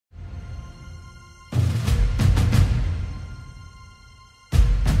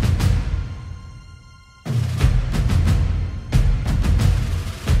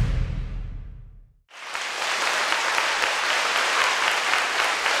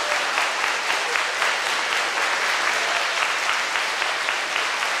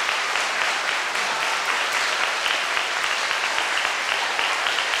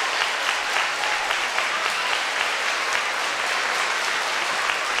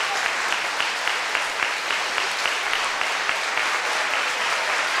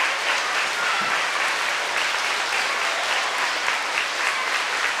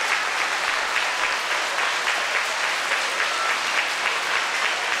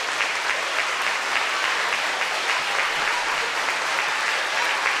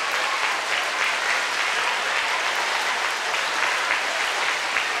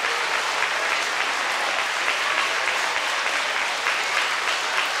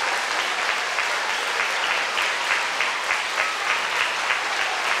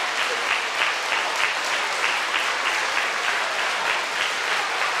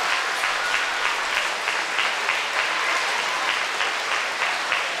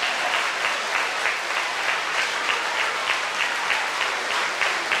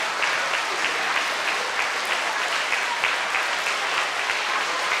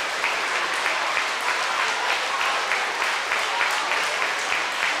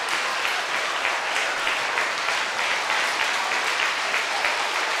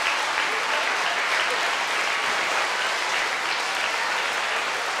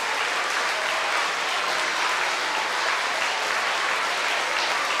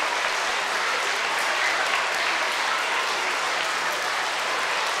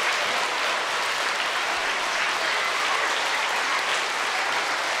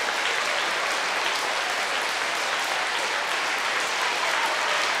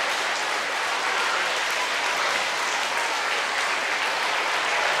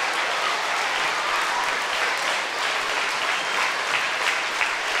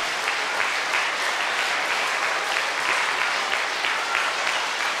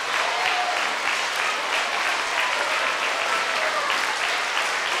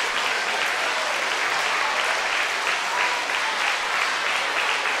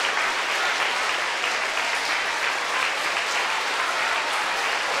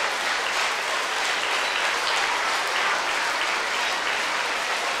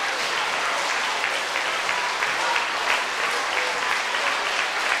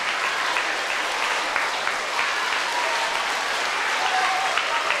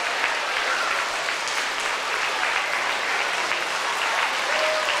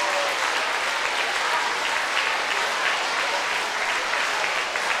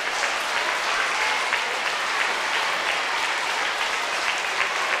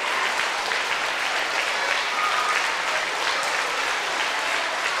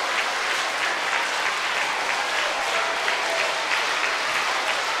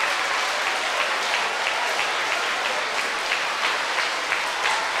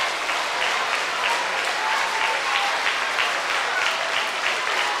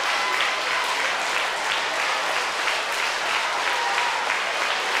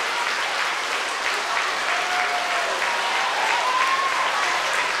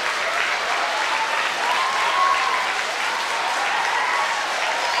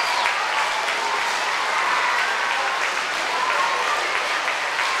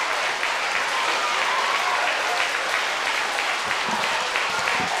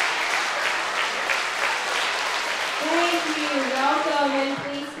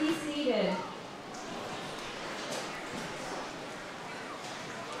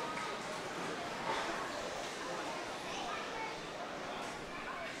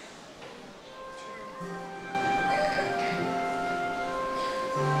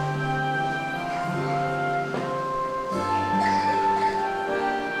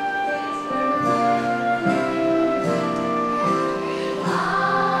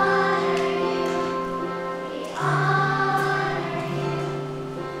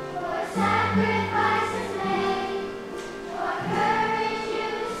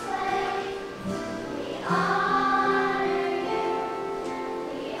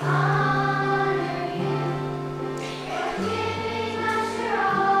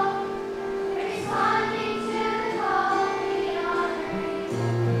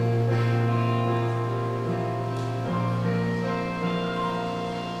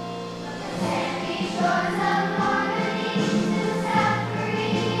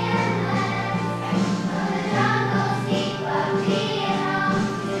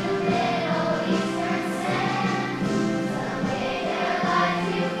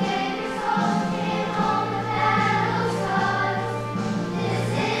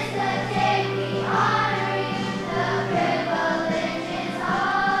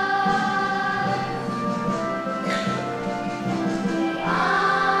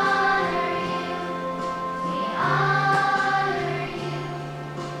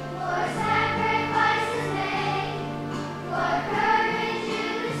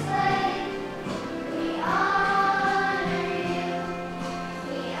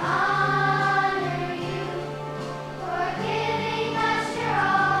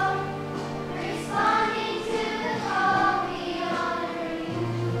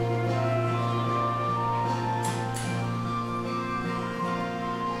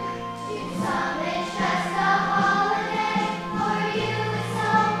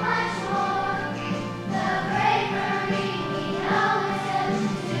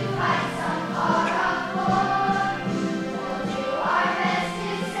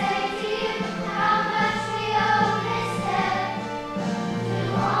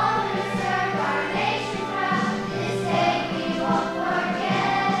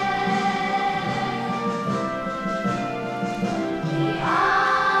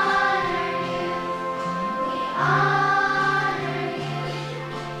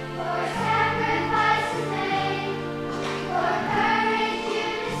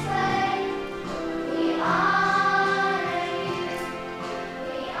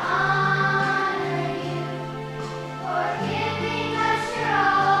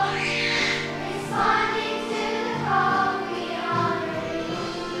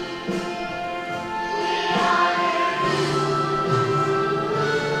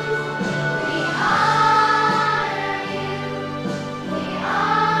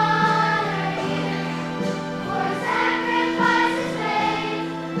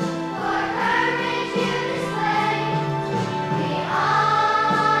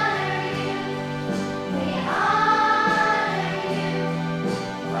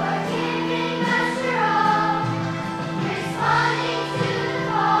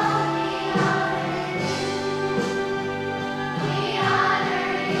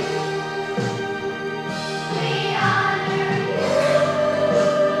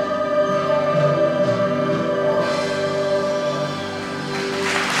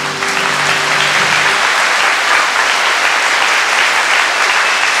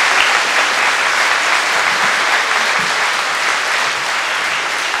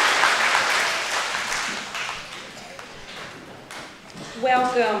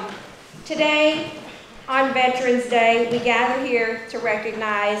Welcome. Today, on Veterans Day, we gather here to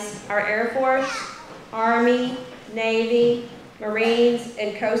recognize our Air Force, Army, Navy, Marines,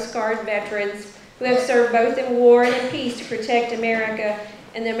 and Coast Guard veterans who have served both in war and in peace to protect America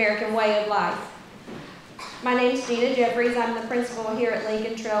and the American way of life. My name is Gina Jeffries. I'm the principal here at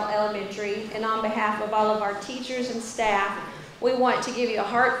Lincoln Trail Elementary, and on behalf of all of our teachers and staff, we want to give you a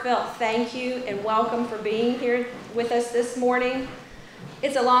heartfelt thank you and welcome for being here with us this morning.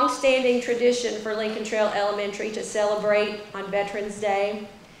 It's a long-standing tradition for Lincoln Trail Elementary to celebrate on Veterans Day,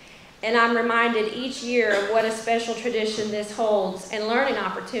 and I'm reminded each year of what a special tradition this holds and learning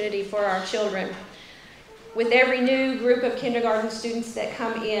opportunity for our children. With every new group of kindergarten students that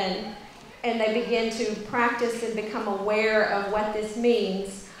come in and they begin to practice and become aware of what this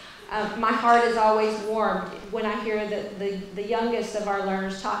means, my heart is always warmed when I hear the youngest of our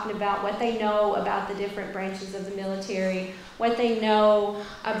learners talking about what they know about the different branches of the military, what they know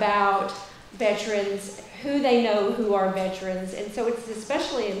about veterans, who they know who are veterans. And so it's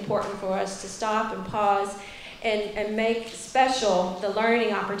especially important for us to stop and pause and make special the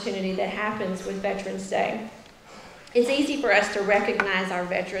learning opportunity that happens with Veterans Day. It's easy for us to recognize our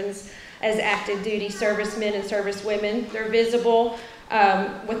veterans as active duty servicemen and servicewomen. They're visible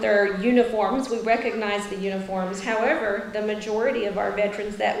with their uniforms. We recognize the uniforms. However, the majority of our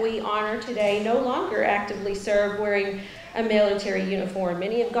veterans that we honor today no longer actively serve wearing a military uniform.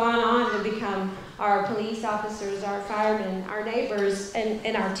 Many have gone on to become our police officers, our firemen, our neighbors,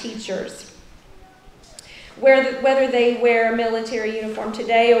 and our teachers. Whether they wear a military uniform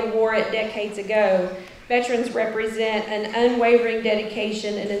today or wore it decades ago, veterans represent an unwavering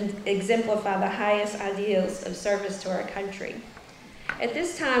dedication and exemplify the highest ideals of service to our country. At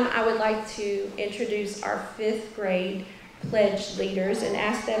this time, I would like to introduce our 5th grade pledge leaders and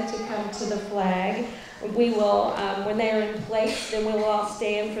ask them to come to the flag. We will, when they are in place, then we will all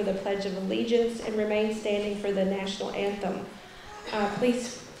stand for the Pledge of Allegiance and remain standing for the national anthem.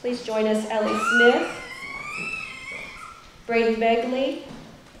 Please join us, Ellie Smith, Braden Begley,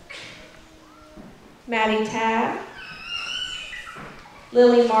 Maddie Tabb,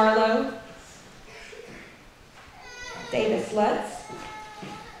 Lily Marlowe, Davis Lutz,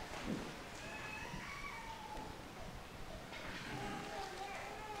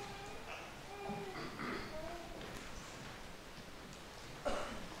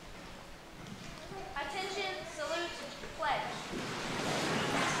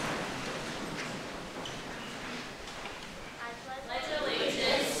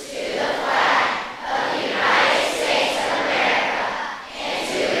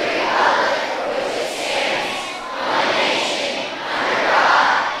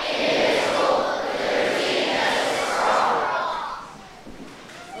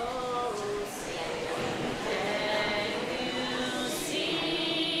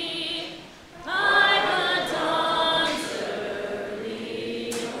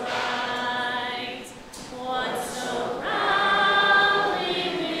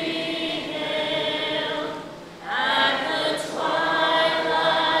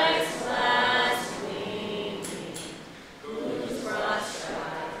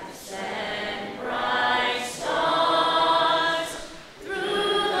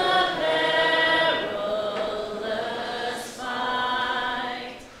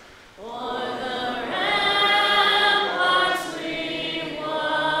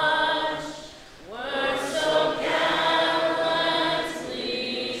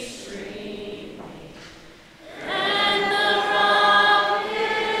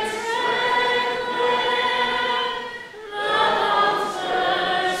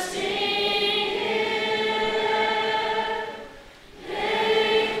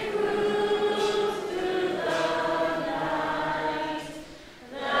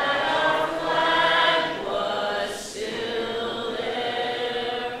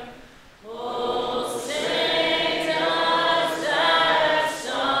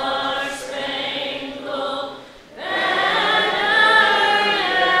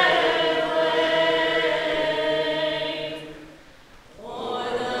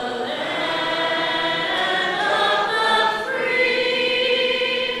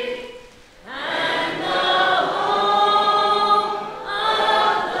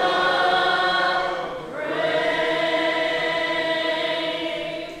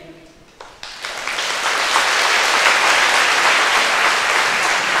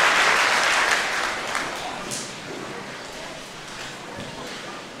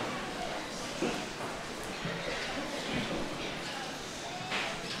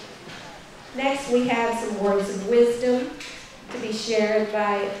 Next, we have some words of wisdom to be shared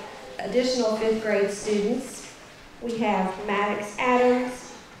by additional 5th grade students. We have Maddox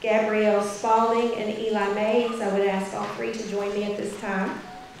Adams, Gabrielle Spalding, and Eli Mays. I would ask all 3 to join me at this time.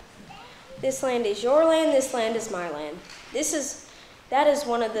 This land is your land, this land is my land. That is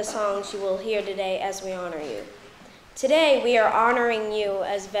one of the songs you will hear today as we honor you. Today, we are honoring you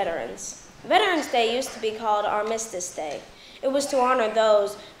as veterans. Veterans Day used to be called Armistice Day. It was to honor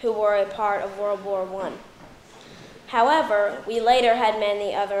those who were a part of World War I. However, we later had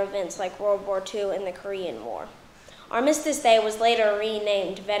many other events like World War II and the Korean War. Armistice Day was later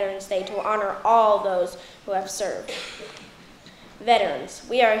renamed Veterans Day to honor all those who have served. Veterans,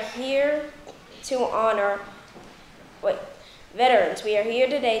 we are here today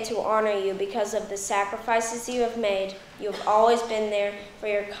to honor you because of the sacrifices you have made. You have always been there for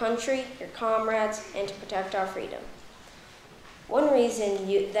your country, your comrades, and to protect our freedom. One reason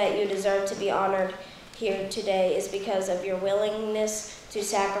that you deserve to be honored here today is because of your willingness to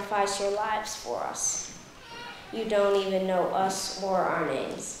sacrifice your lives for us. You don't even know us or our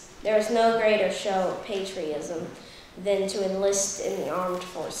names. There is no greater show of patriotism than to enlist in the armed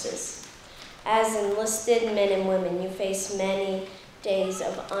forces. As enlisted men and women, you face many days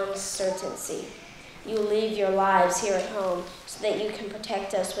of uncertainty. You leave your lives here at home so that you can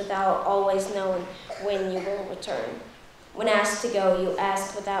protect us without always knowing when you will return. When asked to go, you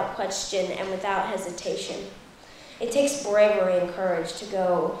ask without question and without hesitation. It takes bravery and courage to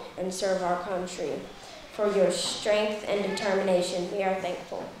go and serve our country. For your strength and determination, we are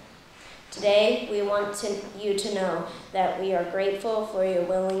thankful. Today, we want you to know that we are grateful for your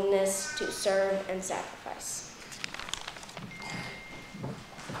willingness to serve and sacrifice.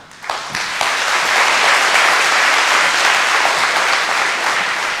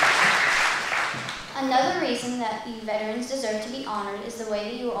 Another reason that you veterans deserve to be honored is the way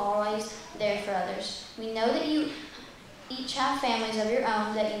that you are always there for others. We know that you each have families of your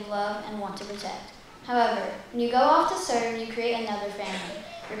own that you love and want to protect. However, when you go off to serve, you create another family.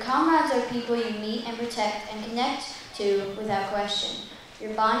 Your comrades are people you meet and protect and connect to without question.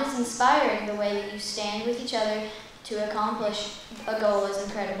 Your bond is inspiring. The way that you stand with each other to accomplish a goal is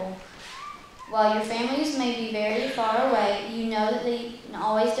incredible. While your families may be very far away, you know that they can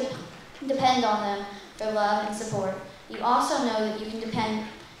always depend on them for love and support. You also know that you can depend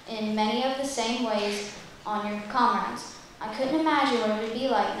in many of the same ways on your comrades. I couldn't imagine what it would be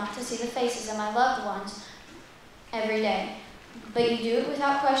like not to see the faces of my loved ones every day. But you do it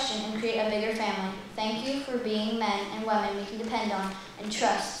without question and create a bigger family. Thank you for being men and women we can depend on and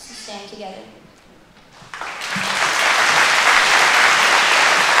trust to stand together.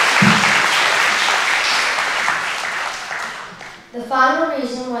 The final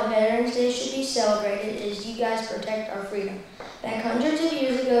reason why Veterans Day should be celebrated is you guys protect our freedom. Back hundreds of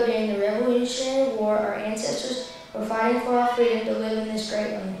years ago during the Revolutionary War, our ancestors were fighting for our freedom to live in this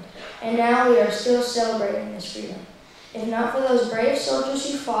great land. And now we are still celebrating this freedom. If not for those brave soldiers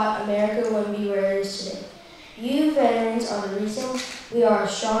who fought, America wouldn't be where it is today. You veterans are the reason we are a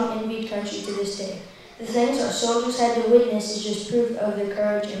strong, envied country to this day. The things our soldiers had to witness is just proof of their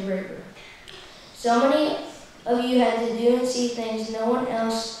courage and bravery. So many of you had to do and see things no one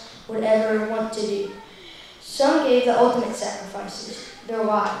else would ever want to do. Some gave the ultimate sacrifices, their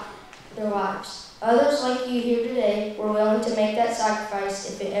lives. Others, like you here today, were willing to make that sacrifice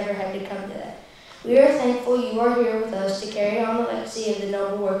if it ever had to come to that. We are thankful you are here with us to carry on the legacy of the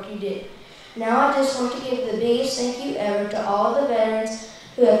noble work you did. Now I just want to give the biggest thank you ever to all the veterans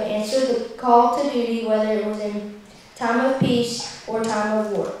who have answered the call to duty, whether it was in time of peace or time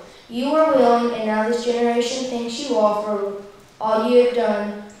of war. You were willing, and now this generation thanks you all for all you have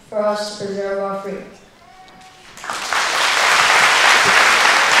done for us to preserve our freedom.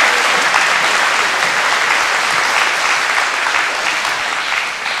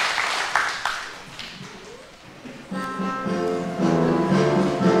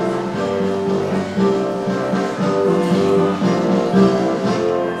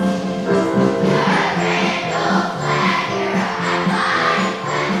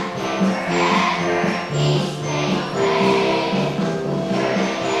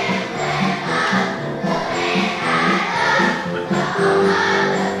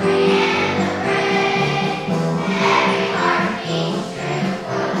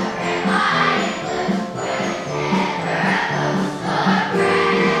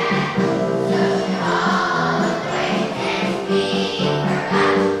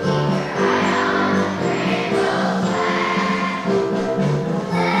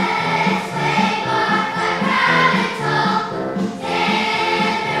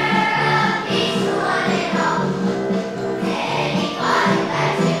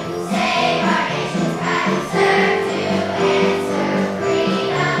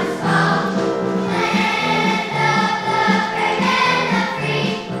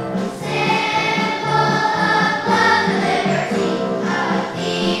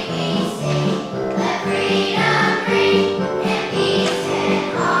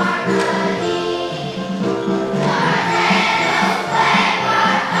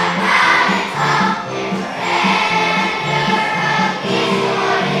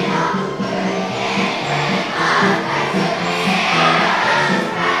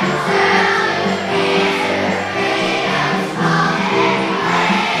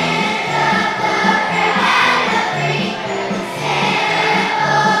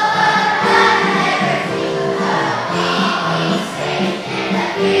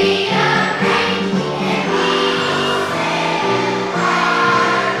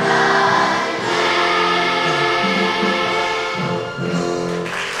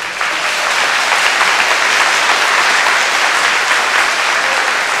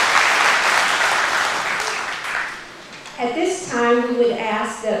 At this time, we would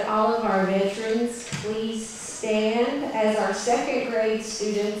ask that all of our veterans please stand as our second grade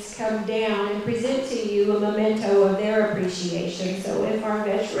students come down and present to you a memento of their appreciation. So if our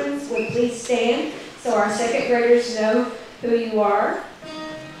veterans would please stand so our second graders know who you are.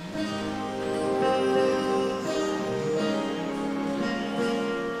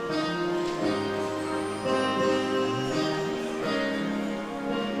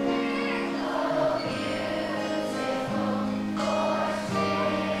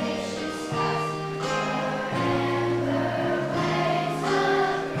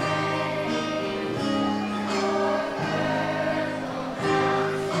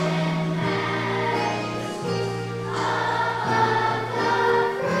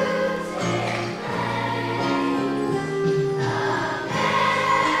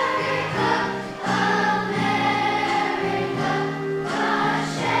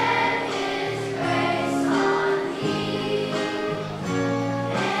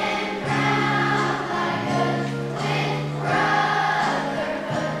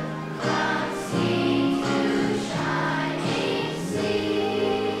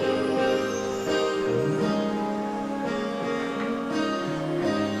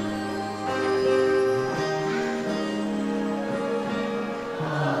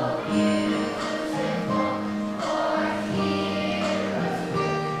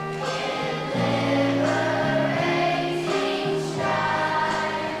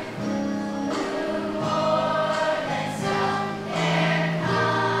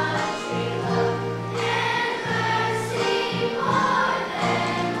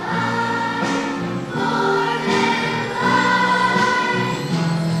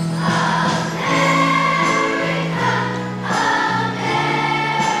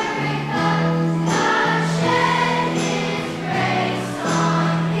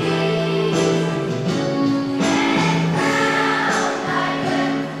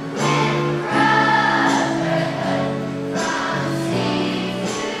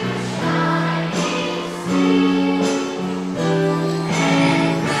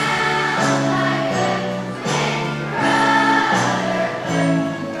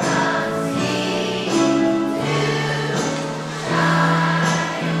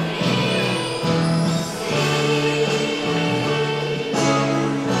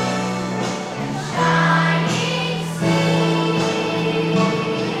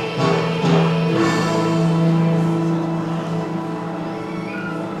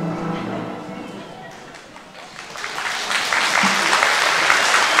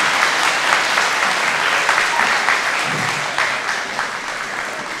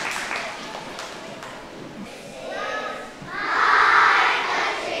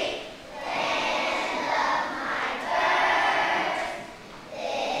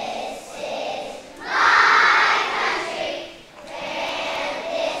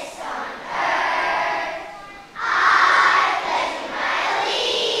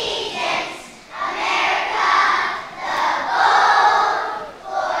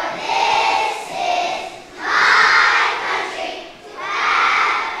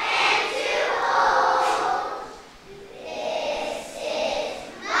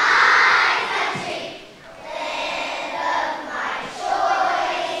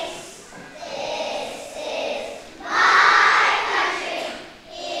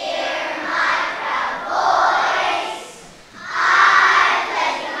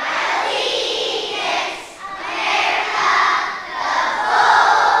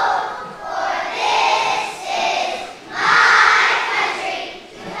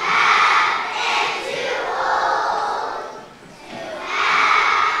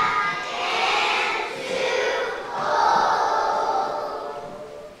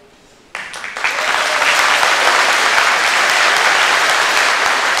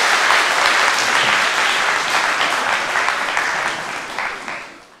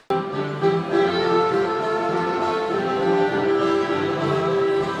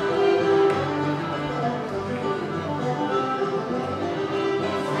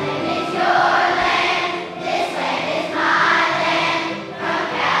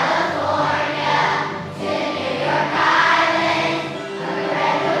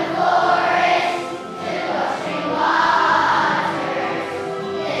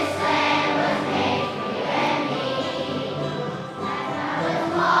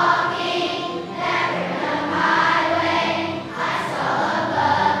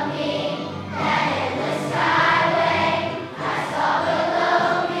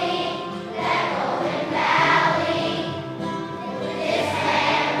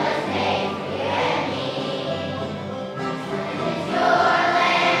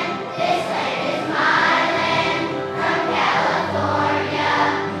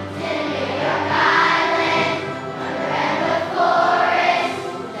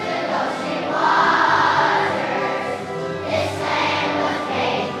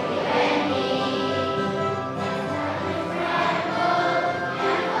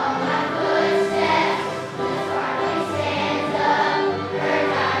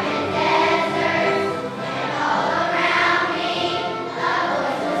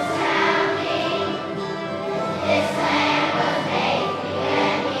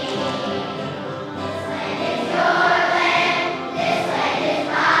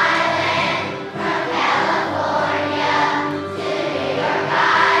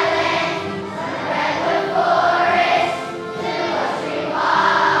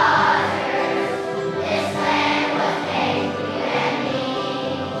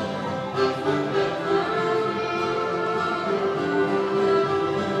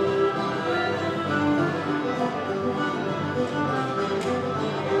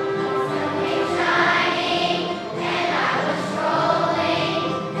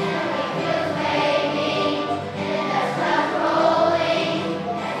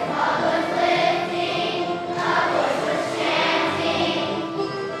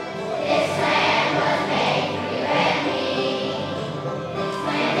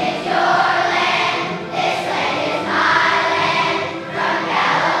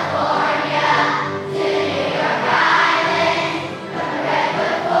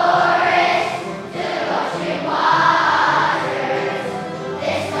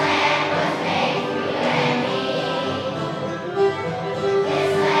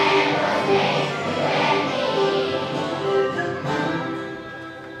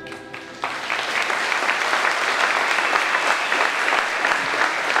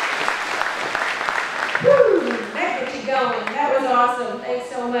 awesome. Thanks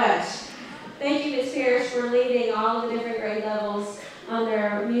so much. Thank you, Ms. Parrish, for leading all the different grade levels on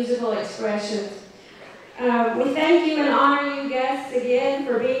their musical expressions. We thank you and honor you guests again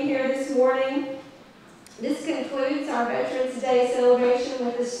for being here this morning. This concludes our Veterans Day celebration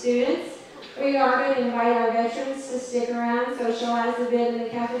with the students. We are going to invite our veterans to stick around, socialize a bit in the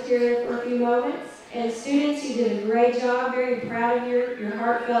cafeteria for a few moments. And students, you did a great job. Very proud of your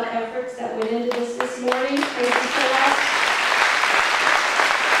heartfelt efforts that went into this morning. Thank you so much.